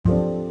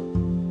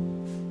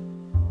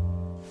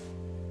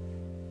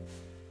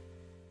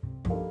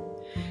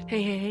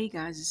Hey,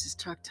 guys, this is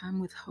Talk Time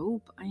with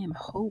Hope. I am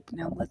Hope.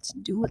 Now let's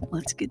do it.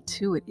 Let's get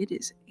to it. It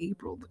is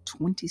April the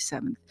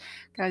 27th.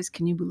 Guys,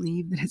 can you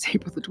believe that it's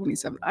April the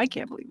 27th? I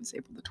can't believe it's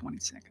April the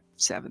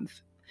 27th.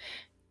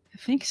 I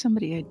think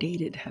somebody I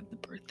dated has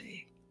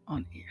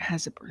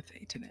a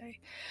birthday today.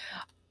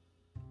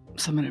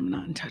 Someone I'm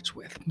not in touch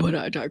with, but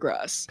I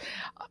digress.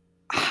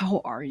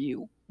 How are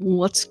you?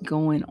 What's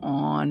going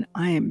on?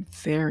 I am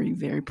very,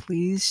 very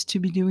pleased to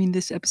be doing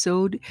this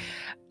episode,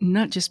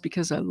 not just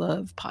because I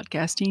love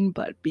podcasting,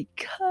 but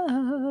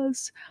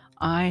because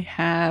I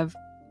have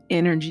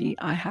energy,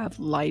 I have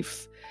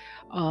life.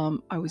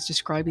 I was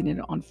describing it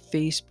on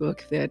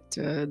Facebook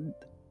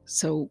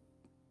so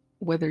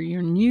whether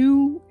you're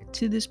new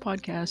to this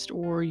podcast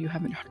or you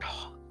haven't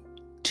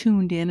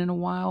tuned in a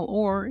while,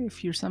 or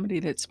if you're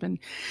somebody that's been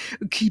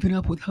keeping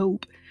up with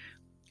Hope,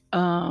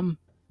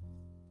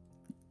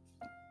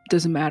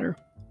 doesn't matter.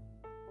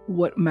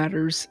 What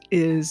matters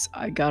is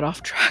I got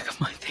off track of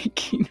my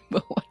thinking,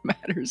 but what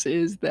matters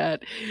is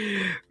that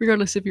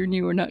regardless if you're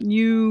new or not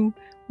new,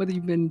 whether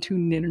you've been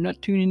tuning in or not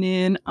tuning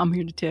in, I'm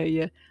here to tell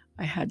you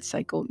I had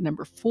cycle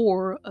number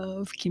 4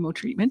 of chemo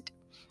treatment,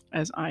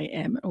 as I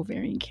am an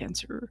ovarian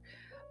cancer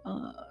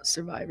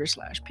survivor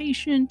 /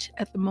 patient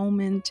at the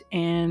moment,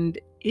 and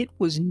it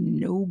was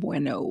no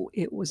bueno.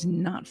 It was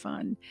not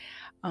fun.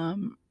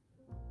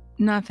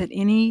 Not that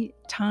any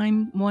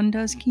time one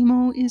does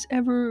chemo is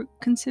ever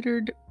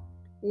considered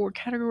or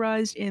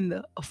categorized in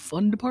the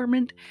fun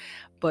department,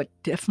 but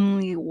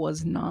definitely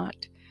was not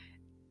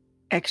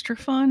extra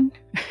fun.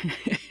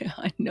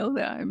 I know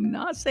that I'm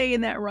not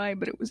saying that right,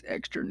 but it was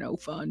extra no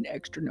fun,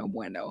 extra no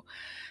bueno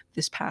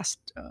this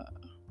past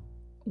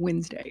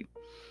Wednesday.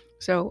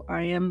 So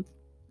I am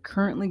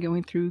currently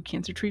going through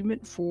cancer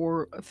treatment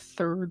for a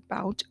third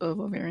bout of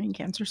ovarian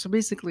cancer. So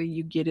basically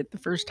you get it the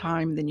first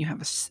time, then you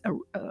have a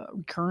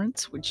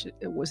recurrence, which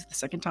it was the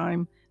second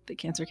time that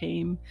cancer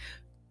came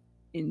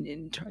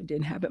and tried to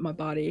inhabit my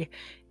body,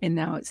 and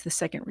now it's the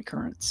second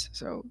recurrence.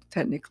 So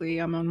technically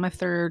I'm on my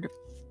third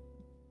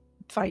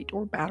fight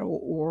or battle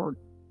or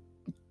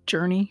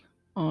journey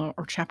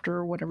or chapter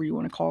or whatever you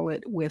want to call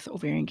it with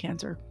ovarian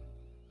cancer,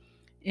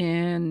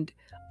 and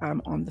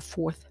I'm on the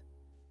fourth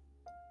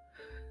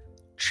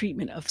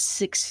treatment of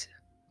 6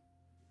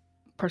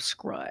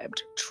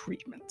 prescribed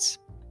treatments,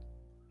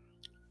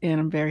 and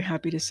I'm very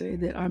happy to say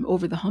that I'm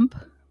over the hump,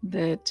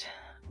 that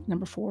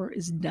number 4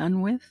 is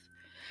done with.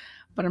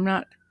 But I'm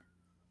not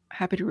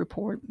happy to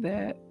report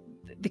that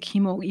the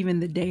chemo,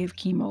 even the day of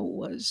chemo,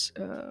 was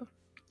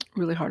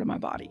really hard on my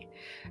body.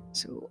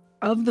 So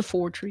of the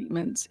 4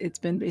 treatments, it's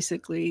been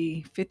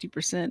basically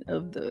 50%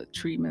 of the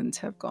treatments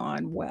have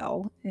gone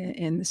well,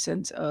 in the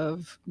sense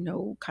of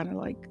no kind of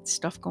like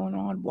stuff going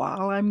on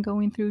while I'm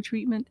going through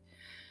treatment.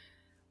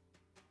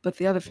 But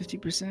the other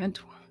 50%,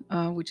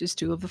 which is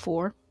 2 of the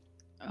 4,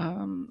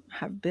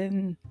 have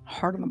been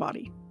hard on the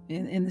body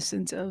in the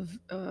sense of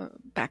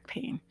back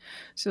pain.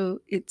 So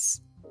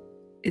it's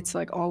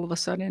like all of a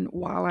sudden,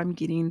 while I'm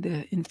getting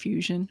the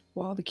infusion,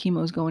 while the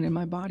chemo is going in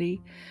my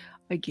body,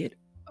 I get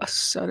a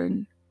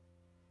sudden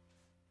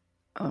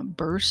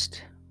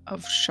burst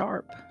of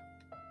sharp,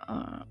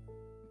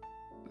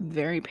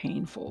 very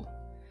painful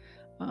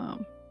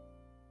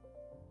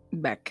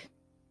back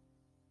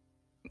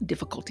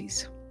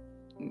difficulties.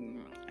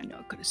 I know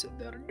I could have said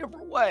that a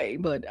different way,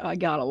 but I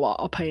got a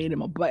lot of pain in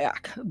my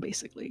back,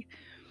 basically.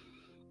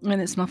 And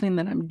it's nothing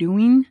that I'm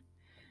doing,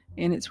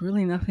 and it's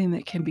really nothing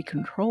that can be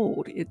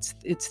controlled. It's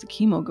the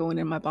chemo going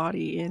in my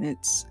body, and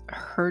it's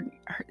hurt.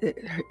 It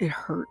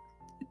hurt.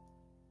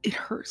 It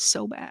hurts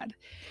so bad.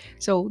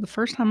 So the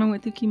first time I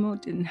went through chemo,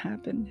 it didn't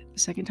happen. The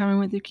second time I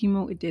went through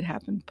chemo, it did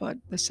happen. But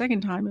the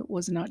second time, it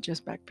was not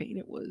just back pain.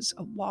 It was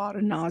a lot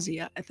of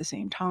nausea at the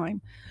same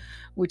time,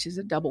 which is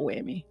a double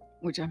whammy,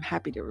 which I'm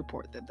happy to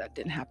report that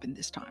didn't happen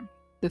this time.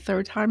 The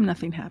third time,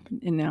 nothing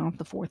happened. And now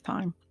the fourth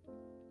time,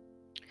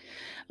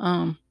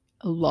 a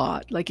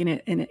lot. And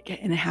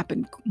it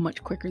happened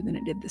much quicker than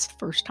it did this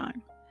first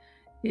time.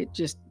 It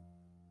just,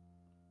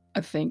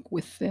 I think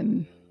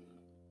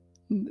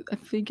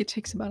it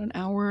takes about an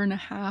hour and a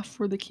half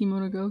for the chemo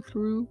to go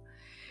through.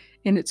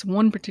 And it's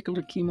one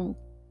particular chemo.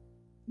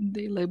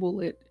 They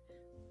label it,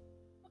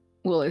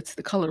 well, it's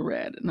the color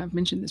red. And I've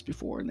mentioned this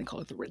before, and they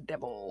call it the Red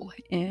Devil.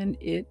 And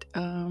it,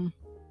 I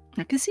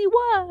can see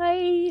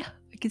why.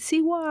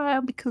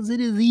 Because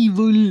it is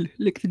evil,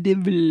 like the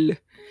devil.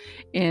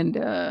 And,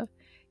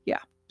 yeah.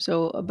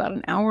 So about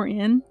an hour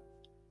in,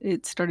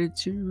 it started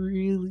to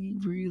really,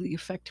 really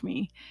affect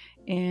me.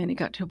 And it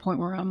got to a point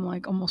where I'm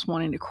like almost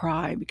wanting to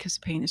cry because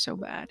the pain is so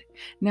bad.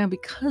 Now,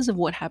 because of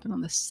what happened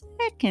on the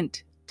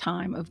second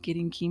time of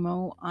getting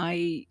chemo,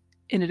 I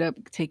ended up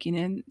taking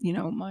in,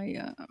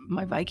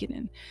 my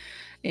Vicodin.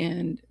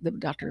 And the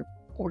doctor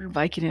ordered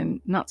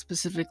Vicodin, not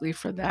specifically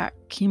for that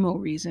chemo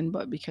reason,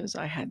 but because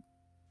I had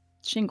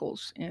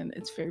shingles and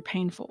it's very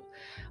painful.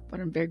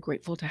 But I'm very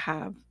grateful to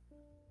have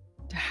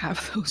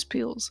those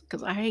pills,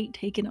 because I hate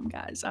taking them,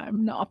 guys.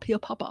 I'm not a pill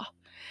papa.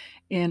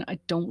 and I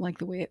don't like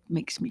the way it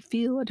makes me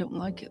feel. I don't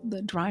like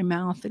the dry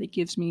mouth that it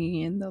gives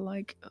me, and the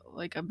like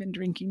I've been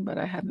drinking but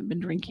I haven't been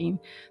drinking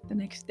the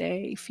next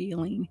day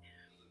feeling.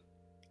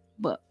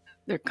 But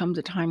there comes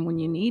a time when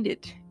you need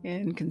it,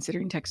 and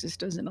considering Texas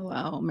doesn't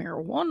allow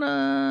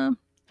marijuana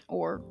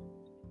or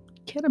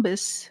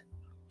cannabis,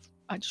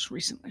 I just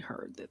recently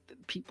heard that the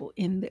people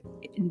in the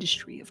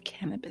industry of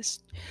cannabis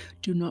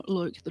do not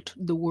like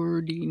the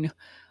wording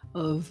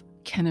of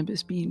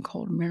cannabis being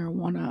called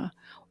marijuana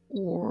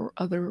or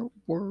other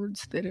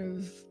words that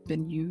have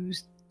been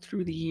used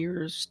through the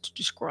years to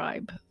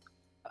describe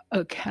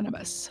a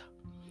cannabis.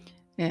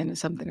 And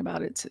something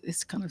about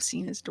it's kind of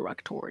seen as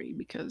derogatory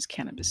because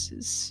cannabis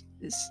is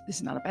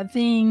not a bad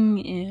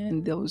thing,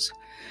 and those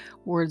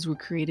words were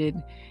created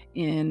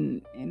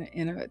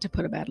to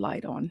put a bad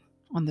light on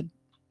the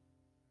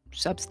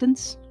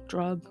substance,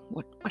 drug,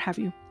 what have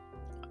you.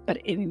 But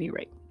at any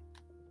rate,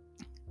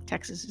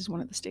 Texas is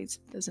one of the states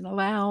that doesn't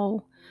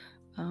allow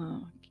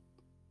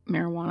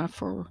marijuana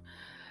for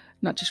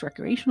not just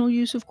recreational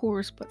use, of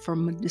course, but for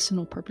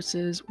medicinal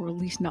purposes, or at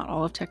least not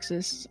all of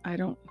Texas. I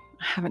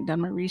haven't done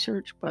my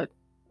research, but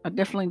I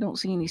definitely don't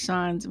see any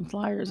signs and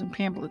flyers and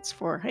pamphlets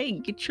for, hey,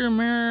 get your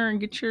marijuana and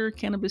get your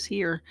cannabis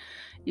here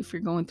if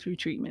you're going through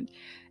treatment.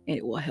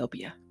 It will help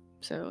you.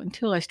 So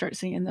until I start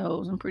seeing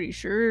those, I'm pretty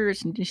sure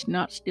it's just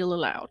not still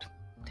allowed.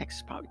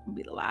 Texas probably will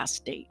be the last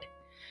state.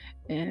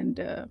 And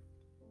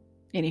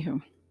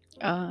anywho,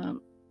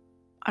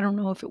 I don't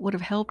know if it would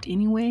have helped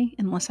anyway,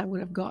 unless I would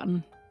have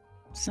gotten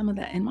some of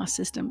that in my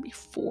system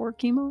before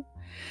chemo,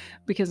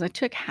 because I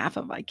took half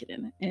of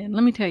Vicodin. And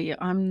let me tell you,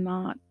 I'm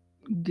not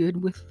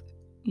good with,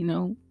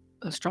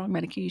 a strong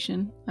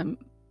medication. I'm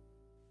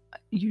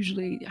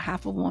usually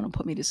half of one will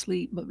put me to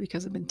sleep, but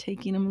because I've been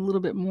taking them a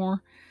little bit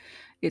more,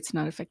 it's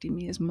not affecting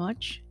me as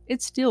much.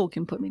 It still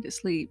can put me to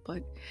sleep,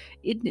 but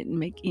it didn't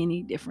make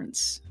any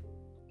difference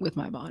with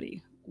my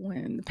body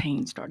when the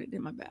pain started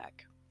in my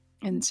back.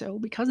 And so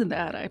because of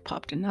that, I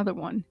popped another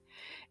one.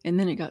 And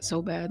then it got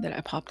so bad that I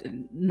popped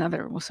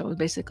another. So it was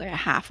basically a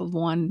half of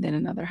one, then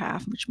another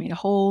half, which made a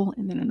whole,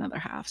 and then another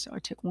half. So I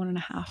took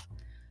 1.5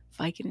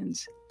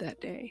 Vicodins that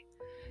day.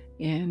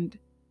 And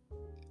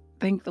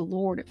thank the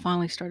Lord, it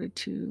finally started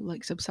to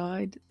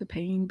subside the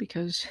pain,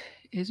 because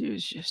it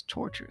was just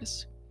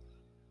torturous.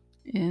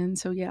 And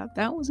so, yeah,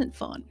 that wasn't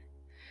fun.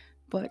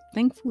 But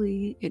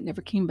thankfully, it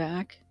never came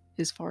back,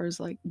 as far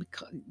as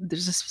because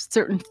there's a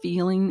certain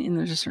feeling and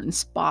there's a certain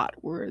spot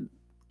where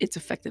it's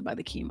affected by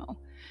the chemo.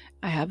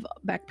 I have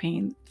back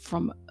pain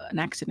from an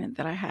accident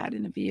that I had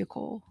in a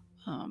vehicle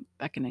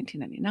back in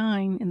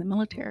 1999 in the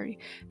military.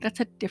 That's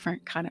a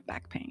different kind of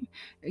back pain.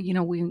 We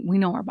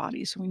know our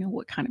bodies, so we know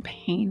what kind of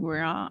pain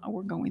we're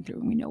going through,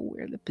 and we know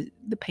where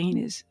the pain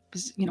is.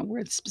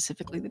 Where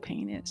specifically the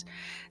pain is.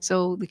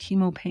 So the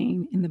chemo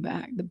pain in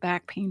the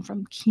back pain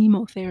from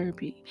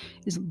chemotherapy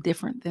is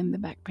different than the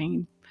back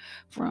pain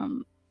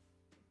from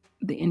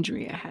the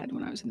injury I had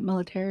when I was in the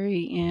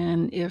military,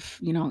 and if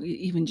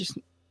even just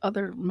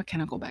other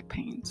mechanical back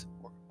pains.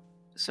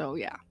 So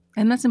yeah,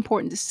 and that's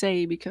important to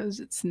say,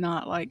 because it's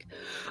not like,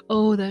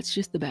 oh, that's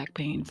just the back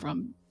pain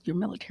from your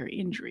military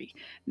injury.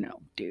 No,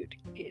 dude,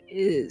 it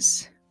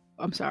is.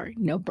 I'm sorry,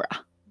 no, bruh.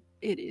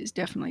 It is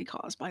definitely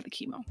caused by the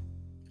chemo,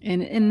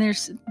 and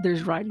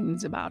there's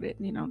writings about it.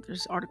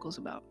 There's articles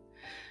about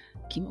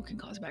chemo can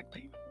cause back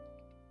pain.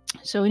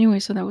 So anyway,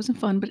 so that wasn't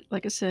fun, but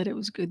like I said, it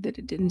was good that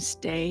it didn't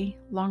stay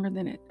longer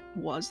than it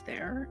was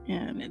there,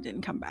 and it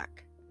didn't come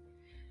back.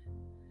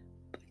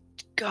 But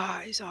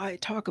guys, I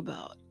talk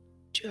about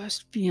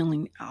just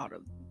feeling out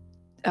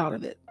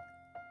of it.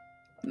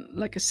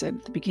 Like I said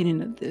at the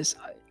beginning of this,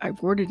 I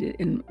worded it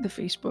in the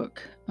Facebook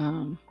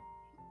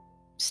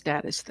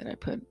status that I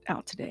put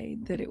out today,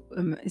 that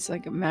it's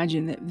like,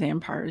 imagine that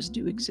vampires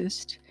do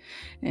exist,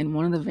 and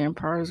one of the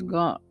vampires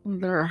got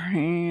their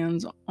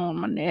hands on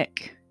my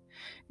neck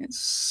and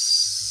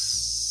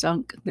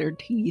sunk their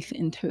teeth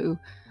into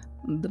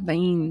the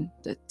vein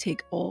to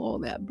take all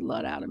that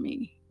blood out of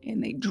me,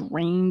 and they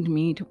drained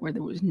me to where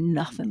there was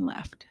nothing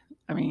left.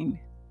 I mean,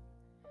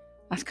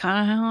 that's kind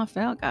of how I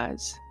felt,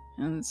 guys.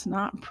 And it's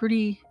not a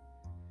pretty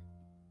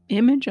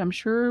image, I'm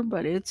sure,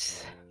 but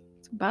it's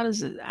about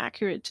as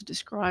accurate to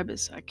describe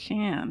as I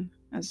can,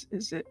 as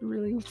it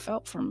really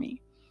felt for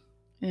me.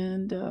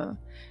 And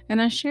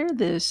I share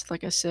this,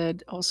 like I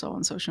said, also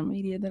on social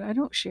media, that I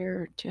don't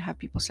share to have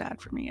people sad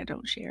for me. I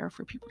don't share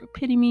for people to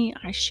pity me.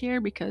 I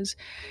share because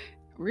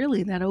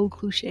really that old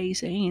cliche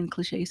saying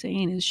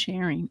is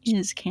sharing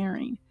is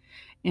caring.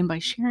 And by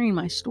sharing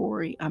my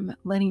story, I'm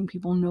letting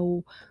people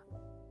know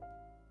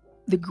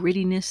the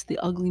grittiness, the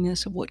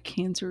ugliness of what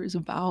cancer is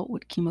about,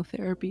 what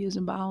chemotherapy is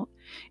about,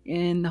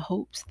 in the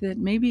hopes that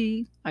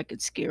maybe I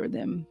could scare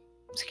them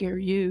scare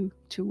you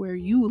to where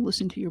you will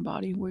listen to your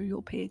body, where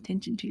you'll pay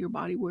attention to your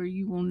body, where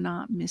you will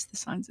not miss the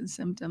signs and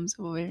symptoms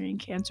of ovarian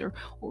cancer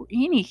or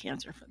any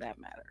cancer for that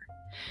matter.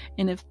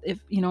 And if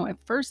at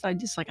first I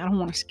just like, I don't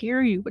want to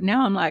scare you, but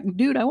now I'm like,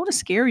 dude, I want to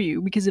scare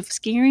you, because if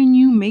scaring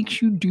you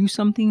makes you do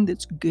something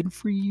that's good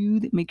for you,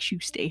 that makes you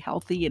stay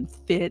healthy and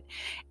fit,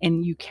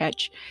 and you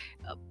catch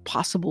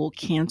possible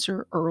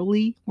cancer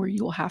early, where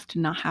you'll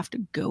not have to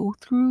go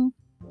through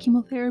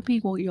chemotherapy,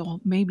 well,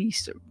 you'll maybe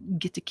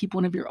get to keep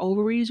one of your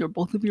ovaries or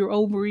both of your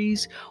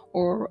ovaries,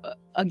 or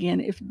again,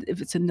 if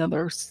it's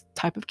another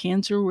type of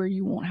cancer where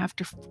you won't have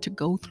to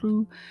go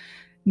through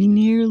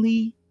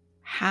nearly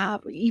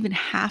even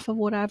half of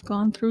what I've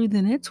gone through,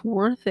 then it's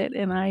worth it,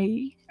 and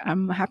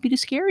I'm happy to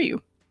scare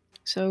you.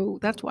 So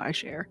that's why I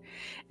share.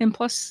 And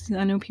plus,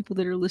 I know people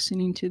that are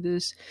listening to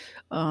this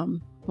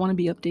want to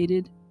be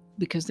updated,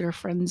 because they're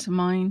friends of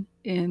mine,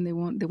 and they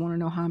want to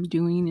know how I'm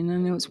doing. And I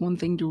know it's one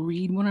thing to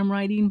read what I'm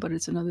writing, but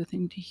it's another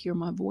thing to hear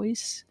my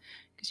voice,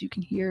 because you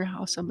can hear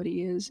how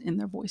somebody is in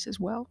their voice as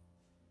well.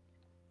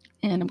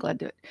 And I'm glad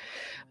that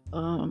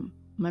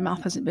my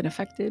mouth hasn't been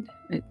affected.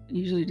 It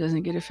usually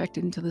doesn't get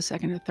affected until the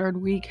second or third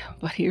week,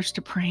 but here's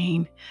to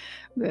praying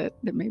that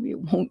maybe it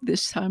won't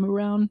this time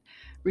around.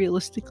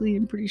 Realistically,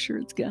 I'm pretty sure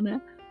it's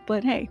gonna.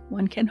 But hey,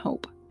 one can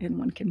hope and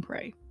one can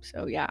pray.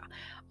 So yeah.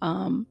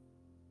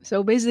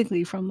 So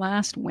basically, from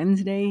last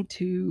Wednesday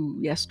to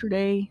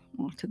yesterday,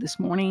 to this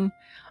morning,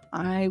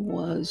 I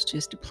was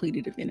just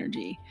depleted of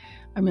energy.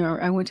 I mean,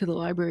 I went to the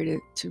library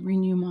to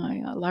renew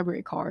my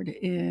library card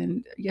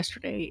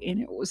yesterday,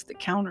 and it was the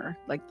counter,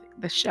 like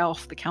the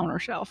shelf, the counter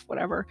shelf,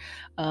 whatever,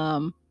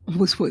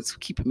 was what's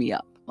keeping me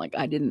up. Like,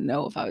 I didn't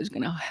know if I was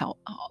going to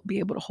be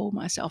able to hold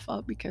myself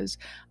up, because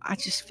I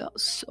just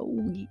felt so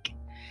weak.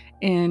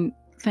 And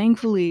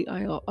thankfully,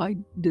 I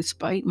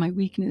despite my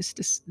weakness,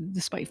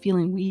 despite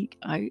feeling weak,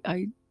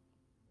 I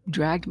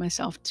dragged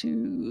myself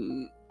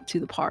to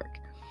the park.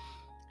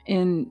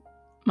 And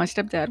my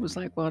stepdad was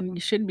like, well, you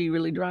shouldn't be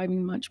really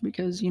driving much,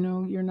 because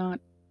your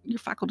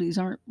faculties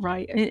aren't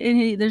right.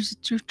 And there's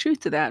truth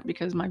to that,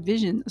 because my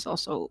vision is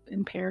also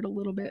impaired a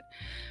little bit.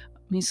 I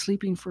mean,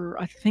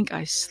 I think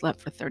I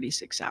slept for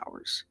 36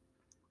 hours.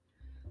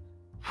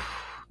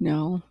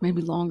 No,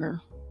 maybe longer.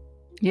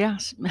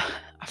 Yes,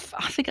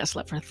 I think I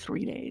slept for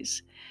 3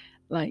 days.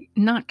 Like,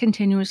 not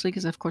continuously,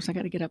 because of course I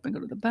got to get up and go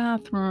to the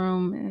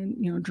bathroom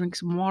and drink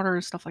some water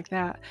and stuff like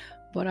that.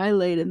 But I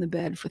laid in the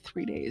bed for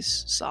 3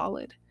 days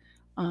solid,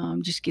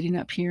 just getting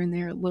up here and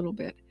there a little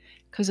bit,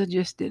 because I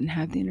just didn't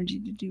have the energy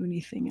to do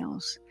anything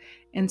else.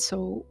 And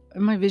so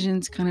my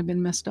vision's kind of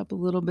been messed up a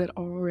little bit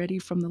already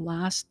from the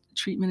last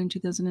treatment in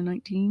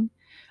 2019.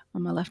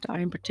 On my left eye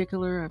in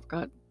particular, I've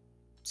got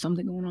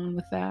something going on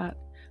with that.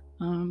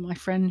 My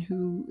friend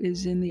who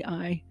is in the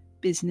eye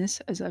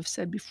business, as I've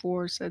said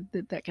before, said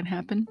that can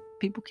happen.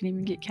 People can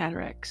even get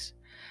cataracts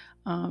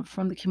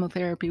from the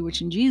chemotherapy,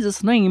 which in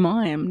Jesus' name,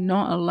 I am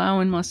not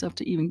allowing myself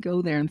to even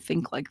go there and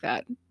think like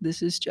that.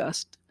 This is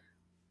just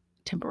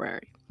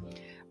temporary.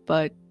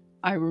 But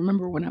I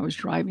remember when I was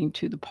driving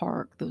to the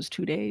park those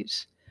 2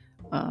 days,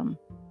 what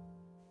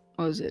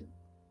was it?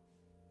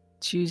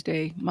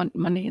 Tuesday,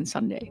 Monday and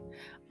Sunday,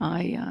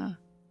 my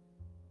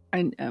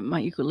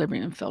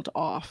equilibrium felt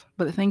off,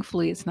 but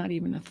thankfully it's not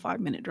even a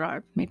 5-minute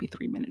drive, maybe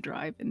 3-minute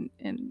drive.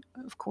 And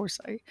of course,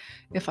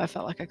 if I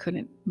felt like I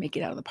couldn't make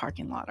it out of the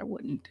parking lot, I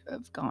wouldn't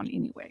have gone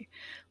anyway.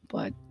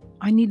 But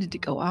I needed to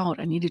go out.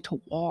 I needed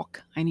to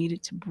walk. I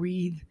needed to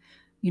breathe,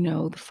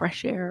 the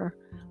fresh air.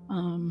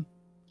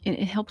 And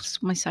it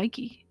helps my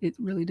psyche. It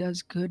really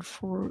does good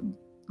for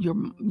your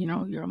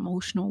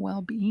emotional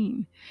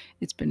well-being.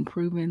 It's been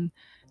proven.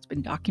 It's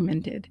been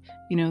documented.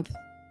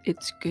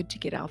 It's good to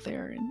get out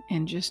there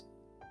and just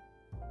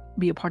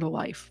be a part of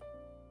life.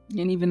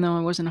 And even though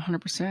I wasn't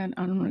 100%,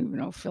 I don't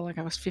even feel like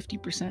I was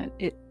 50%,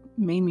 it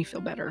made me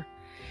feel better.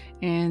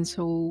 And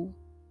so,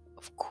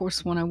 of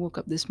course, when I woke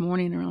up this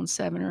morning around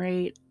 7 or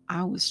 8,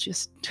 I was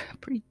just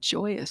pretty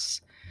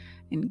joyous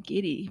and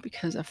giddy,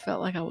 because I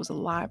felt like I was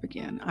alive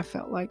again. I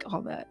felt like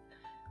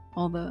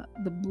all the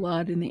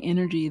blood and the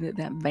energy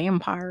that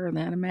vampire,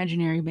 that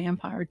imaginary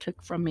vampire,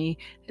 took from me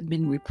had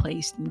been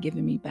replaced and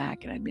given me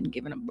back, and I'd been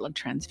given a blood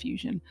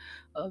transfusion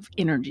of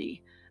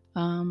energy.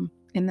 And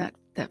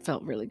that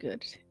felt really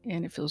good,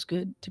 and it feels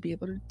good to be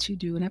able to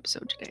do an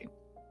episode today.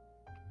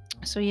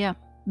 So yeah,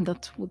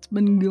 that's what's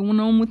been going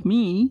on with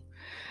me.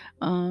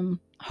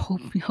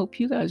 Hope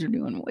you guys are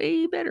doing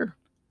way better,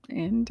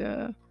 and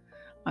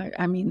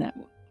I mean that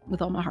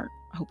with all my heart.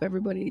 I hope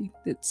everybody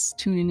that's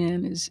tuning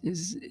in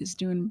is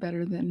doing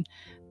better than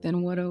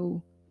what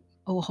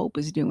Hope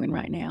is doing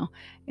right now.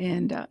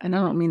 And I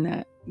don't mean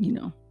that,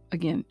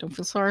 again, don't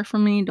feel sorry for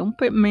me, don't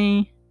pit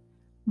me,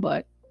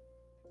 but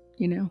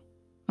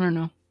I don't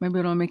know, maybe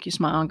it'll make you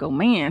smile and go,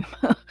 man,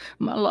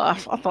 my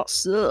life I thought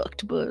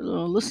sucked, but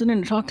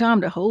listening to Talk Time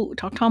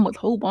with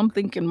Hope, I'm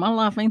thinking my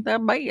life ain't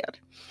that bad.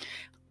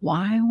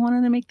 Why I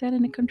wanted to make that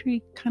in a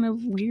country kind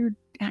of weird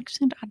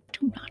accent, I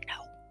do not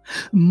know.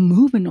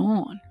 Moving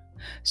on.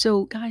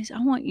 So, guys,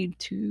 I want you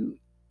to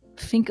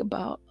think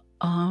about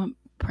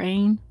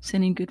praying,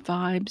 sending good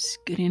vibes,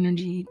 good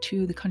energy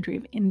to the country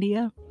of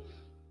India.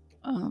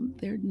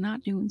 They're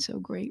not doing so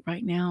great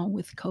right now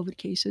with COVID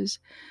cases.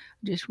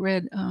 Just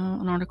read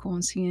an article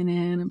on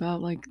CNN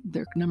about like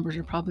their numbers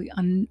are probably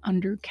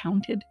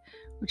undercounted,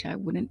 which I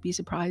wouldn't be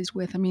surprised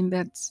with. I mean,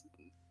 that's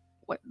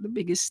what the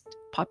biggest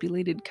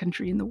populated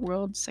country in the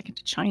world, second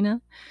to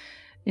China,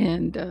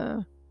 and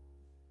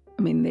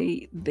I mean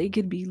they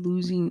could be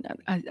losing.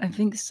 I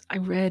think I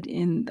read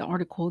in the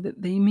article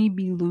that they may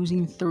be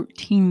losing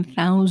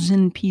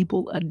 13,000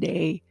 people a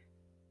day.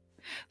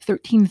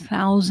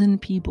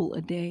 13,000 people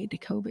a day to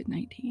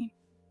COVID-19.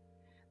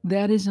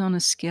 That is on a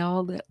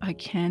scale that I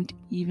can't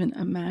even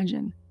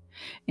imagine.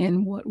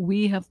 And what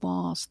we have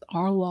lost,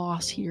 our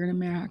loss here in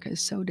America,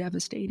 is so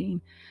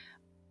devastating.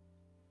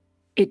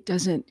 It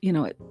doesn't,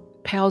 it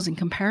pales in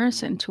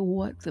comparison to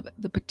what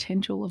the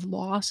potential of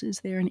loss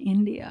is there in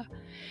India.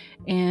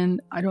 And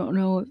I don't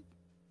know,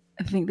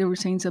 I think they were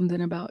saying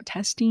something about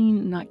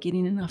testing, not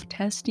getting enough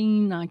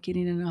testing, not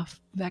getting enough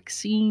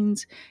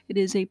vaccines. It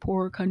is a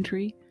poor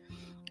country.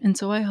 And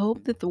so I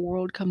hope that the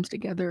world comes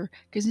together,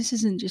 because this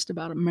isn't just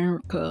about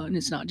America and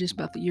it's not just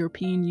about the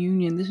European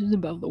Union. This is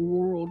about the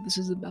world. This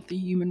is about the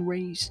human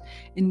race.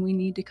 And we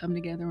need to come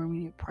together and we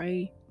need to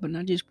pray, but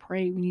not just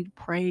pray. We need to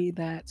pray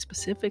that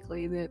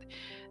specifically that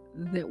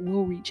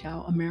we'll reach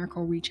out. America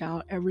will reach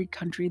out. Every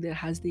country that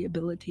has the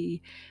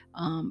ability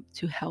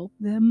to help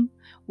them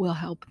will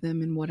help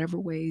them in whatever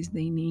ways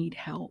they need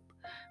help,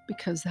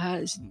 because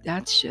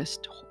that's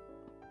just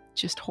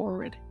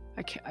horrid.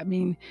 I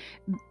mean,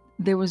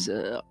 there was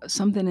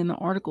something in the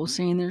article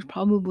saying there's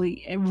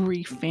probably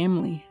every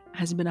family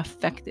has been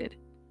affected.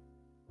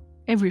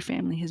 Every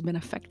family has been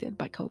affected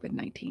by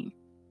COVID-19.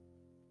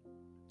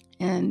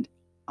 And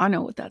I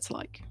know what that's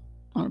like.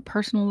 On a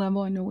personal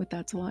level, I know what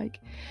that's like.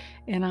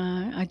 And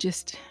I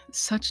just,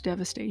 such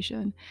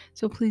devastation.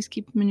 So please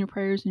keep them in your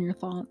prayers and your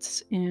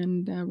thoughts,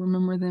 and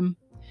remember them.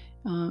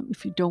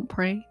 If you don't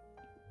pray,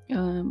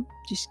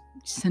 just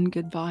send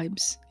good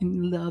vibes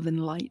and love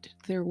and light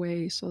their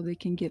way so they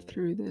can get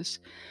through this.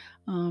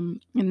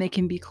 And they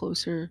can be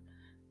closer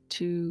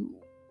to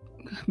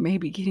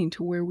maybe getting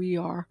to where we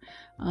are,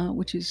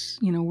 which is,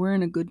 we're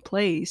in a good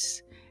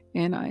place.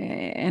 And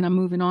I'm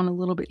moving on a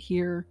little bit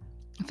here.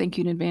 Thank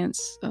you in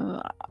advance.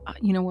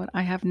 You know what?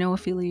 I have no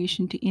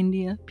affiliation to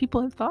India.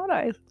 People have thought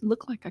I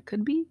look like I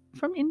could be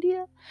from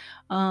India.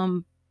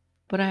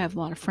 But I have a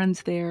lot of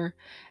friends there.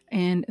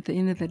 And at the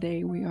end of the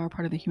day, we are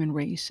part of the human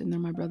race, and they're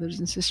my brothers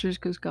and sisters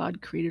because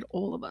God created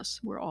all of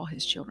us. We're all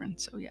his children.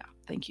 So yeah,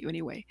 thank you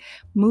anyway.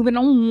 Moving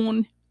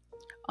on.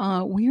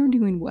 We are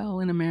doing well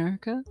in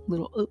America.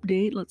 Little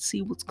update. Let's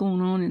see what's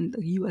going on in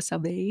the US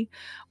of A.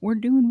 We're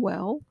doing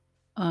well,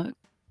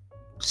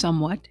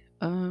 somewhat.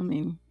 I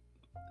mean,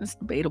 it's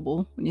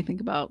debatable when you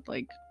think about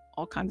like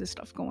all kinds of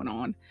stuff going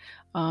on.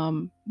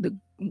 The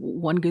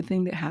one good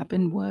thing that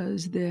happened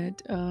was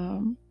that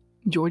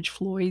George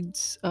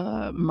Floyd's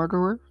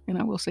murderer, and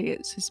I will say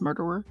it's his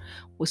murderer,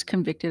 was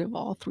convicted of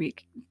all three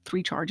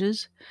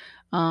charges.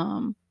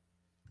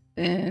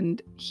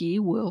 And he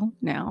will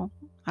now,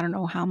 I don't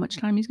know how much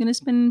time he's going to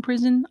spend in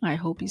prison. I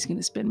hope he's going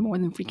to spend more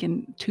than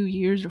freaking 2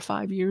 years or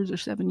 5 years or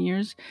 7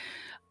 years.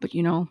 But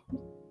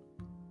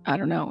I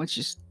don't know. It's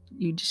just,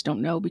 you just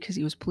don't know because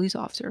he was a police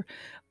officer.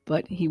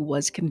 But he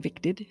was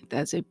convicted.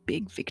 That's a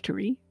big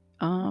victory.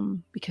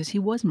 Because he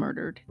was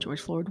murdered.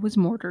 George Floyd was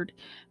murdered.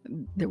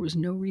 There was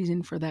no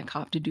reason for that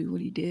cop to do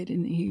what he did.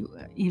 And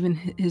even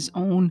his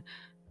own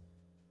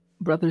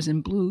brothers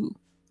in blue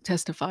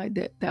testified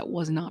that that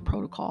was not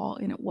protocol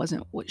and it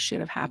wasn't what should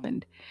have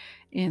happened.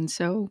 And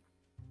so,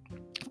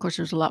 of course,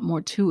 there's a lot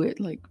more to it,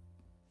 like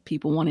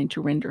people wanting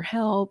to render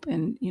help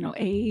and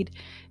aid,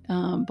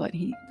 but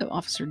the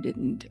officer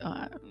didn't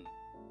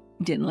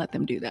let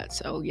them do that.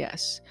 So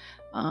yes,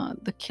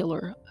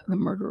 the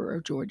murderer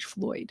of George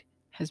Floyd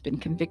has been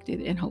convicted,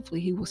 and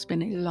hopefully he will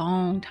spend a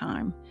long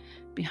time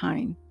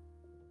behind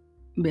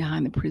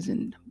the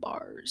prison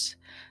bars.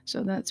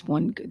 So that's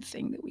one good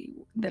thing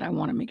that I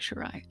want to make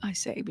sure I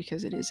say,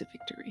 because it is a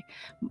victory.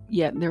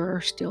 Yet there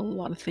are still a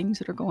lot of things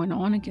that are going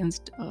on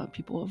against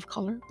people of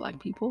color, Black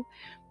people,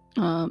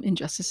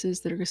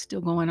 injustices that are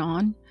still going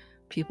on.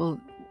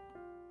 People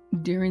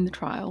during the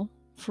trial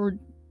for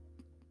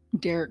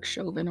Derek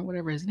Chauvin, or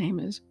whatever his name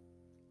is,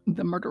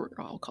 the murderer,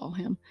 I'll call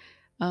him.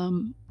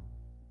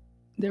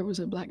 There was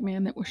a Black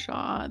man that was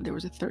shot. There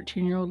was a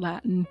 13-year-old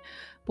Latin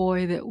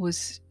boy that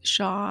was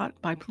shot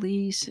by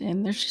police.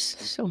 And there's just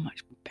so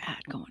much bad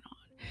going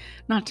on.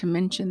 Not to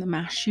mention the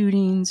mass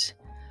shootings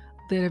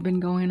that have been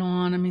going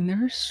on. I mean,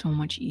 there is so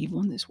much evil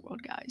in this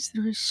world, guys.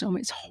 There is so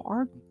much.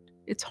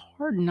 It's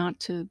hard not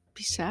to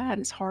be sad.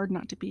 It's hard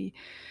not to be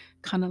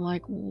kind of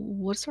like,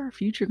 what's our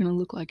future going to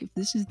look like if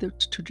this is the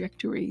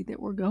trajectory that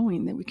we're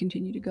going, that we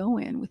continue to go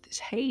in, with this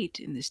hate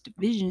and this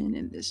division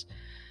and this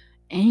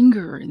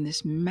anger and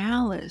this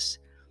malice,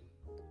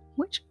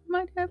 which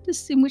I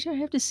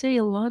have to say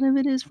a lot of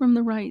it is from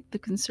the right, the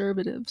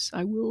conservatives.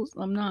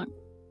 I'm not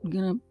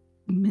gonna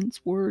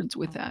mince words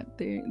with that.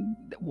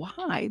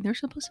 Why? They're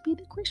supposed to be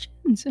the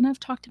Christians, and I've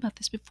talked about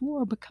this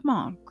before. But come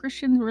on,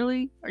 Christians,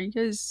 really? Are you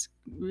guys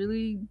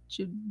really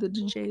the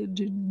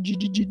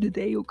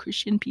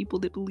Judeo-Christian people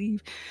that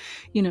believe,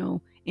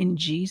 in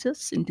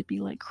Jesus and to be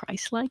like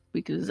Christ-like?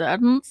 Because I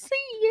don't see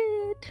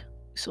it.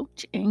 So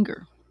much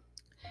anger.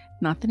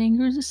 Not that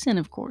anger is a sin,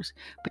 of course,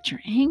 but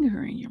your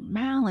anger and your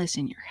malice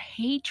and your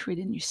hatred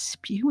and your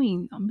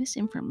spewing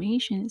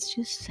misinformation, it's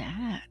just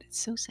sad. It's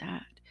so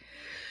sad.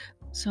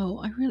 So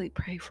I really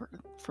pray for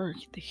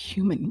the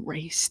human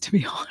race, to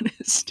be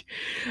honest.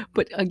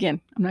 But again,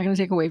 I'm not going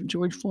to take away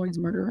George Floyd's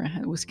murderer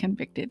was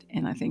convicted,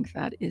 and I think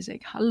that is a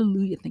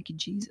hallelujah, thank you,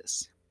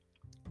 Jesus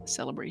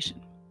celebration.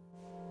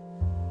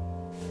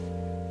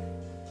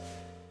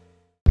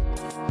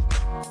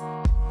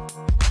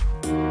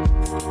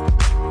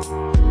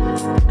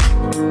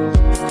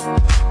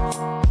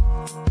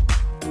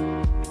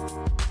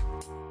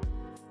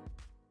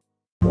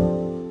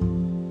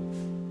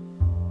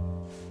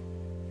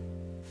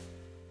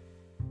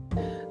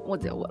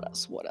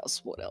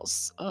 What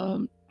else?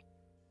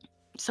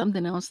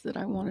 Something else that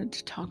I wanted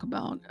to talk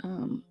about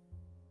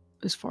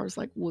as far as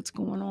like what's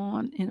going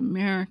on in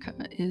America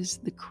is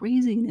the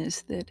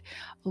craziness that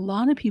a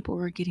lot of people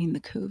are getting the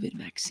COVID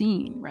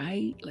vaccine,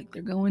 right? Like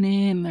they're going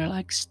in, they're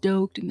like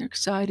stoked and they're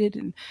excited,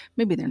 and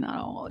maybe they're not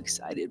all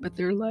excited, but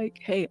they're like,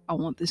 hey, I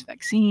want this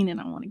vaccine and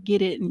I want to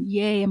get it, and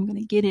yay, I'm going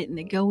to get it. And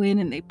they go in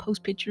and they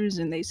post pictures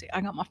and they say,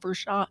 I got my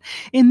first shot.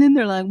 And then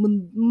they're like,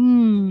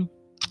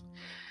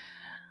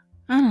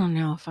 I don't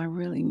know if I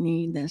really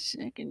need that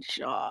second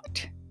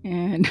shot.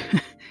 And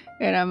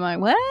I'm like,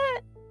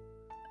 what?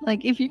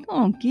 Like, if you're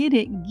going to get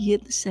it,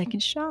 get the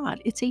second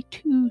shot. It's a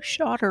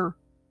two-shotter.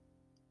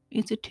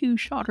 It's a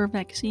two-shotter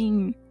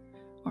vaccine.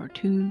 Or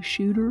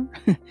two-shooter.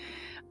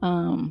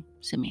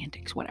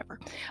 Semantics, whatever.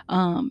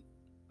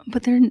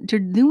 But they're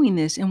doing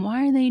this. And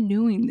why are they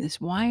doing this?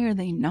 Why are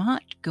they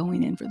not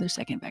going in for their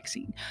second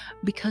vaccine?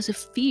 Because of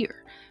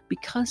fear.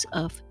 Because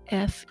of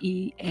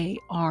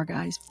F-E-A-R,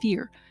 guys.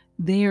 Fear.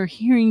 They are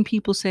hearing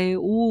people say,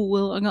 oh,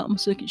 well, I got my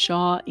second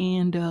shot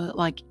and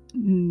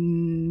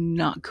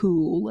not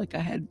cool. Like I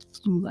had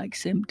flu-like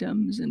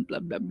symptoms and blah,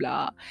 blah,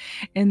 blah.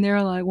 And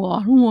they're like, well,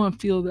 I don't want to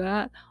feel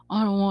that.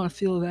 I don't want to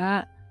feel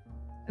that.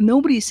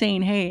 Nobody's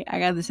saying, hey, I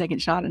got the second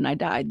shot and I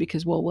died,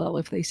 because, well,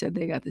 if they said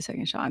they got the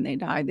second shot and they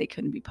died, they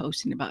couldn't be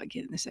posting about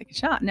getting the second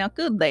shot. Now,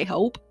 could they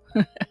hope?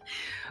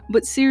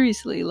 But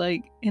seriously,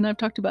 like, and I've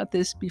talked about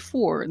this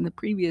before in the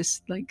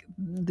previous, like,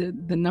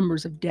 the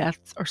numbers of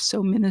deaths are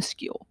so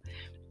minuscule.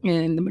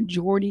 And the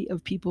majority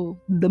of people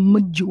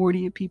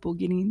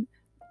getting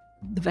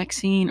the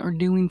vaccine are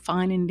doing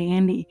fine and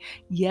dandy.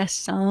 Yes,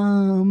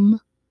 some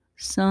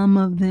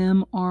of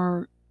them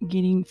are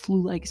getting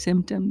flu-like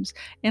symptoms.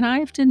 And I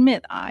have to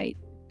admit, I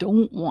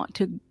don't want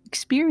to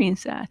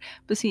experience that.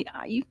 But see,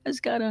 you guys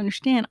got to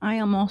understand, I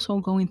am also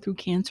going through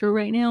cancer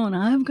right now, and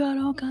I've got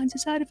all kinds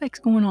of side effects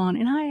going on,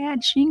 and I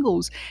had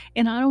shingles,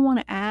 and I don't want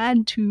to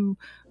add to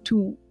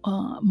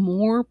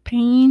more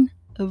pain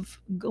of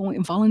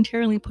going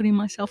voluntarily putting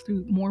myself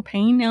through more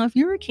pain. Now, if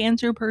you're a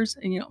cancer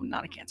person,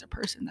 not a cancer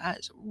person, that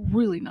is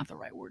really not the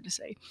right word to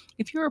say.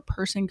 If you're a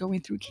person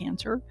going through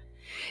cancer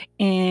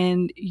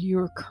and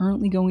you're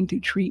currently going through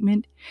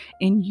treatment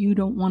and you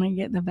don't want to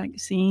get the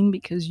vaccine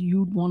because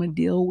you want to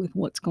deal with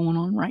what's going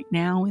on right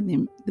now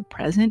in the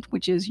present,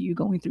 which is you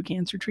going through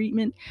cancer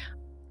treatment,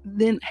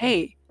 then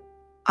hey,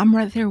 I'm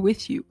right there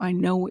with you. I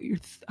know what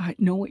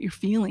you're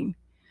feeling.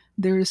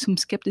 There is some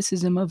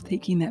skepticism of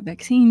taking that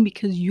vaccine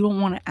because you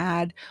don't want to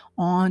add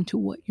on to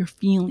what you're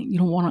feeling. You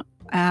don't want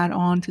to add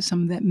on to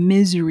some of that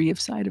misery of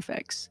side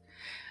effects.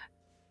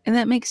 And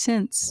that makes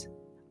sense.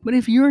 But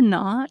if you're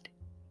not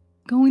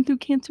going through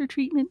cancer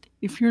treatment,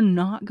 if you're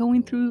not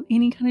going through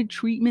any kind of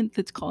treatment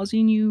that's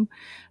causing you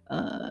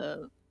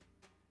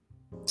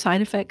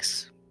side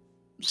effects,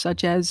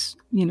 such as,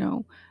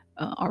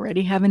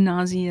 already having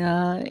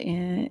nausea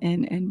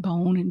and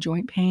bone and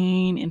joint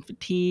pain and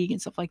fatigue and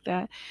stuff like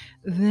that,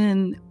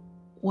 then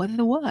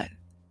what?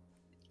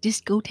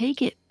 Just go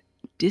take it.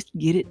 Just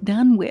get it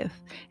done with.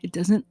 It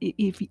doesn't,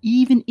 if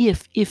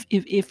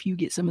you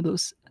get some of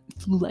those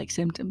flu-like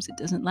symptoms, it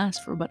doesn't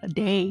last for about a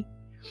day.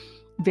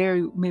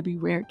 Very maybe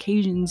rare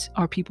occasions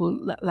are people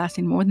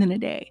lasting more than a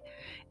day.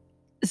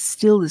 It's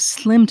still is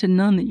slim to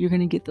none that you're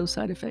going to get those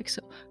side effects.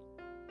 So,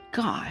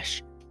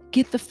 gosh,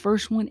 get the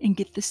first one and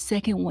get the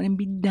second one and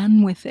be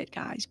done with it,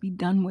 guys. Be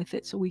done with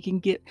it so we can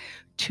get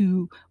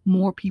to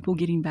more people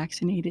getting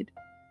vaccinated.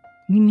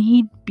 We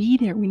need to be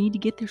there. We need to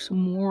get there so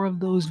more of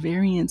those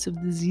variants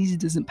of disease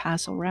doesn't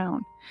pass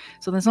around.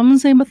 So that's all I'm going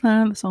to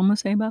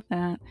say about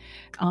that.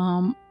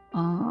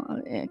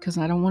 Because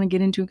I don't want to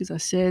get into it because I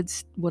said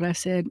what I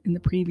said in the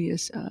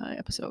previous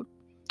episode.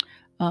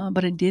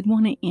 But I did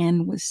want to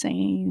end with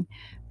saying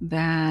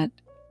that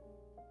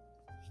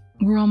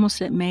we're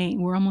almost at May.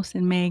 We're almost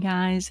in May,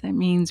 guys. That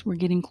means we're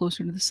getting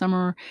closer to the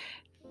summer.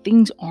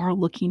 Things are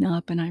looking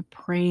up, and I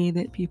pray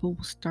that people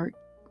will start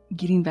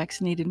getting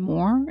vaccinated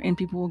more and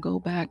people will go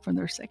back for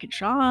their second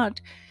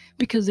shot,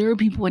 because there are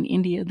people in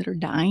India that are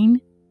dying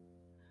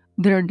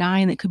that are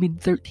dying, that could be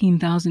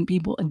 13,000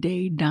 people a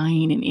day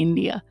dying in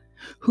India,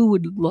 who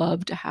would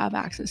love to have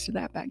access to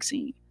that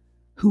vaccine,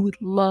 who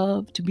would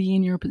love to be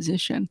in your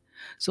position.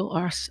 So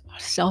our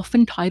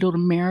self-entitled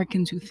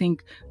Americans who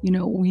think,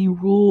 we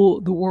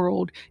rule the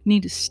world,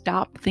 need to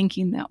stop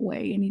thinking that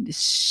way and need to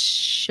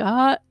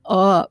shut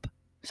up.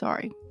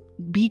 Sorry,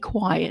 be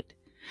quiet,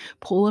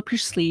 pull up your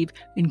sleeve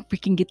and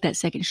freaking get that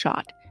second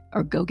shot,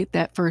 or go get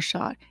that first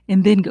shot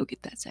and then go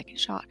get that second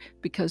shot,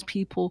 because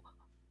people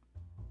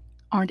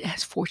aren't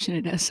as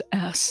fortunate as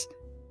us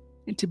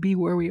to be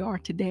where we are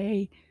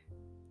today,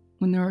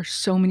 when there are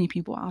so many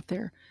people out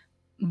there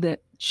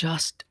that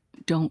just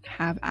don't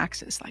have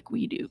access like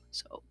we do.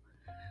 So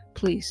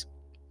please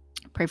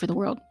pray for the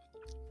world.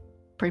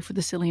 Pray for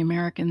the silly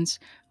Americans.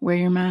 Wear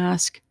your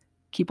mask.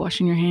 Keep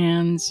washing your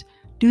hands.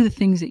 Do the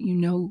things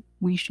that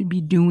we should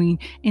be doing.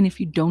 And if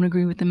you don't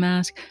agree with the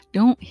mask,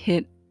 don't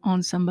hit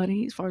on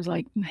somebody, as far as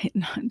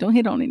don't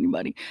hit on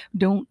anybody.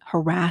 Don't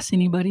harass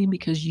anybody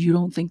because you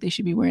don't think they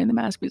should be wearing the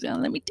mask. Because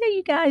let me tell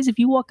you guys, if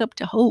you walk up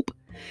to Hope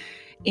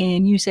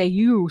and you say,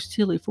 "You're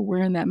silly for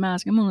wearing that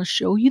mask," I'm going to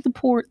show you the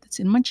port that's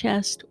in my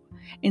chest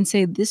and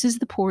say, "This is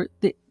the port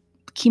that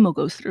chemo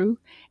goes through,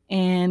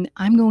 and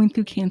I'm going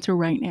through cancer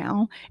right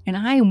now, and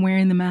I am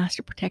wearing the mask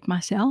to protect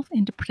myself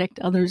and to protect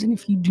others. And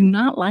if you do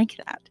not like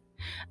that,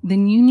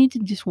 then you need to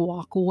just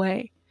walk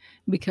away,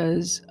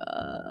 because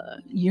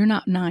you're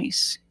not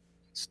nice.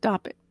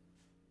 Stop it.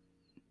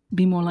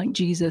 Be more like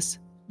Jesus."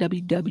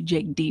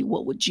 WWJD,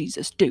 what would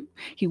Jesus do?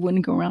 He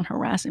wouldn't go around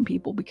harassing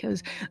people,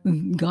 because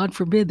God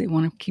forbid they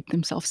want to keep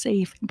themselves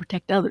safe and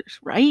protect others,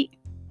 right?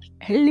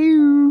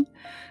 Hello.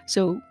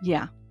 So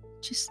yeah,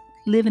 just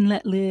live and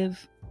let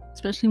live,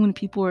 especially when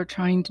people are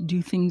trying to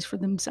do things for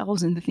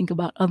themselves and to think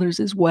about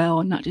others as well,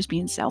 and not just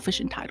being selfish,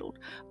 entitled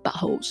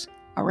butthos.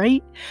 All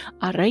right?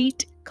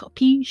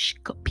 Capiche,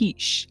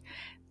 capiche.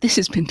 This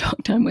has been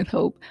Talk Time with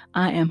Hope.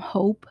 I am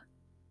Hope.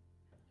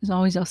 As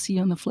always, I'll see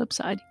you on the flip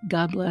side.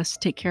 God bless.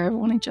 Take care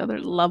of each other.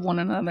 Love one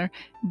another.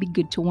 Be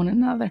good to one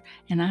another.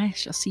 And I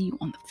shall see you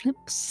on the flip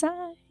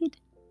side.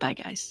 Bye,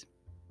 guys.